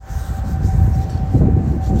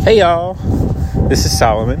Hey y'all, this is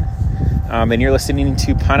Solomon, and you're listening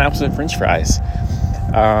to Pineapples and French Fries.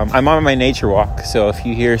 I'm on my nature walk, so if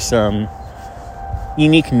you hear some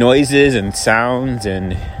unique noises and sounds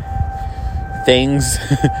and things,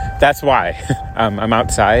 that's why. I'm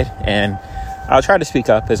outside, and I'll try to speak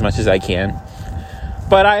up as much as I can.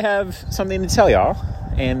 But I have something to tell y'all,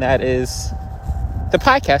 and that is the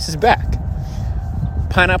podcast is back.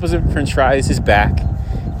 Pineapples and French Fries is back,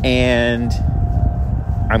 and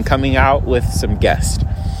I'm coming out with some guests.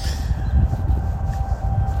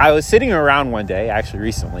 I was sitting around one day, actually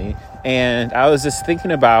recently, and I was just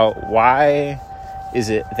thinking about why is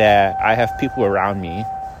it that I have people around me,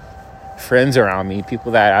 friends around me,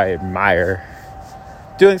 people that I admire,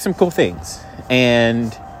 doing some cool things.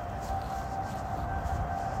 And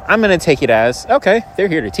I'm going to take it as, okay, they're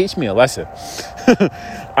here to teach me a lesson.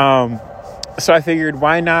 So I figured,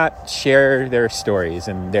 why not share their stories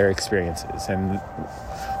and their experiences and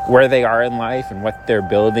where they are in life and what they're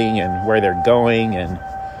building and where they're going and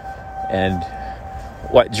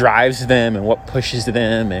what drives them and what pushes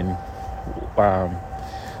them, and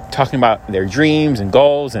talking about their dreams and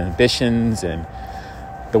goals and ambitions and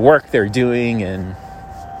the work they're doing, and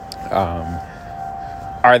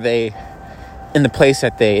are they in the place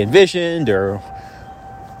that they envisioned, or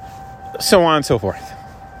so on and so forth.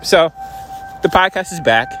 So the podcast is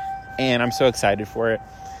back, and I'm so excited for it.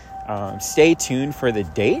 Stay tuned for the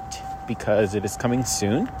date because it is coming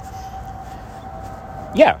soon.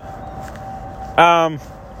 Yeah. I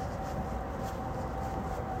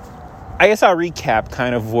guess I'll recap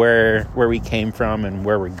kind of where we came from and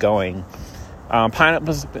where we're going.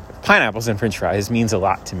 Pineapples and French Fries means a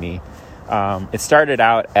lot to me. It started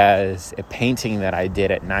out as a painting that I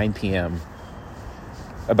did at 9 p.m.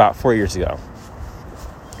 about 4 years ago.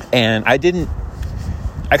 And I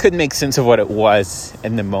couldn't make sense of what it was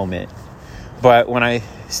in the moment. But when I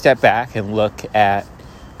step back and look at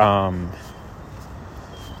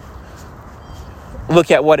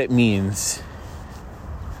what it means,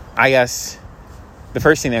 I guess the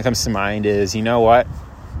first thing that comes to mind is, you know what?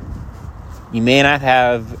 You may not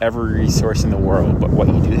have every resource in the world, but what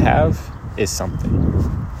you do have is something.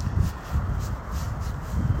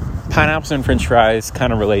 Pineapples and French Fries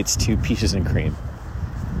kind of relates to peaches and cream,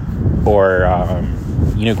 or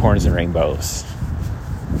unicorns and rainbows.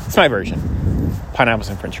 It's my version. Pineapples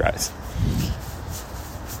and French Fries.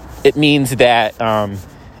 It means that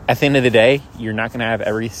at the end of the day, you're not going to have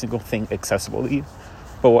every single thing accessible to you,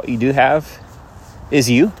 but what you do have is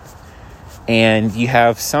you, and you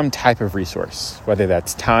have some type of resource, whether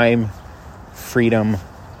that's time, freedom,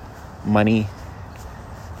 money,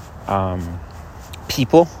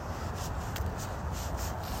 people.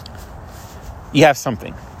 You have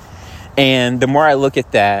something. And the more I look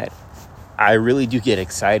at that, I really do get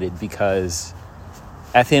excited, because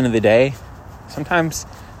at the end of the day, sometimes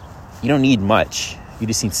you don't need much. You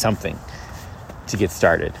just need something to get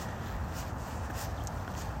started.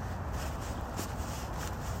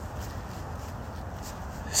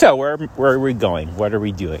 So where are we going? What are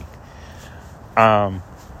we doing? I'm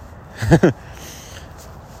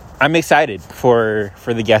excited for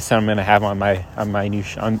the guests I'm going to have on my new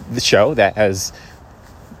on the show that has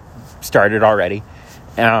started already.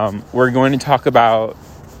 We're going to talk about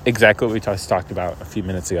exactly what we just talked about a few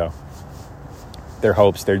minutes ago. Their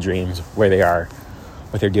hopes, their dreams, where they are,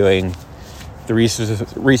 what they're doing, the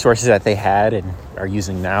resources that they had and are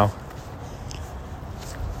using now.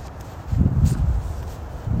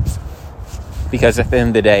 Because at the end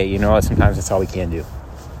of the day, you know what, sometimes that's all we can do.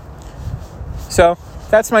 So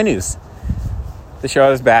that's my news. The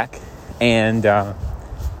show is back, and I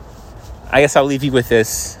guess I'll leave you with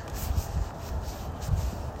this.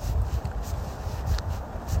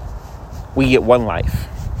 We get one life.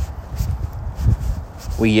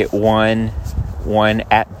 We get one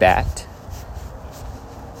at bat.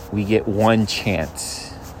 We get one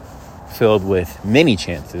chance filled with many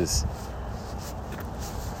chances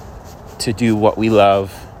to do what we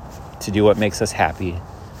love, to do what makes us happy,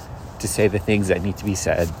 to say the things that need to be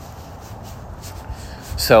said.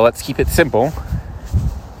 So let's keep it simple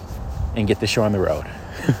and get the show on the road.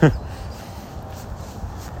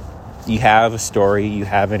 You have a story, you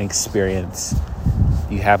have an experience,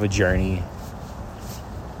 you have a journey,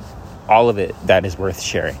 all of it that is worth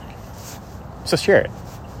sharing. So share it.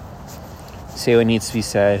 Say what needs to be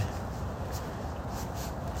said.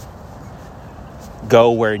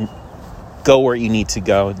 Go where you need to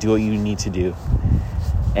go, do what you need to do,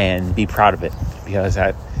 and be proud of it, because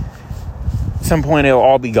at some point it'll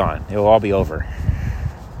all be gone. It'll all be over.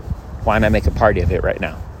 Why not make a party of it right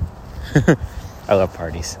now? I love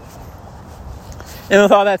parties. And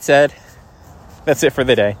with all that said, that's it for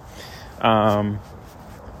the day. Pineapples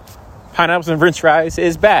and French fries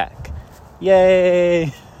is back.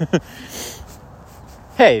 Yay!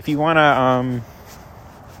 Hey, if you want to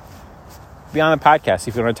be on the podcast,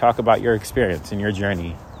 if you want to talk about your experience and your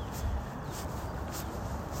journey,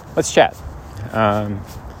 let's chat.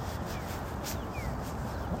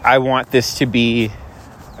 I want this to be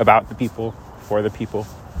about the people, for the people.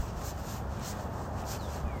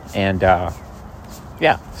 And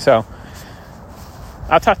so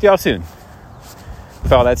I'll talk to y'all soon.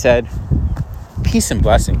 With all that said, peace and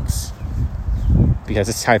blessings, because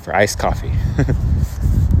it's time for iced coffee.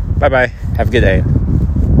 Bye-bye. Have a good day.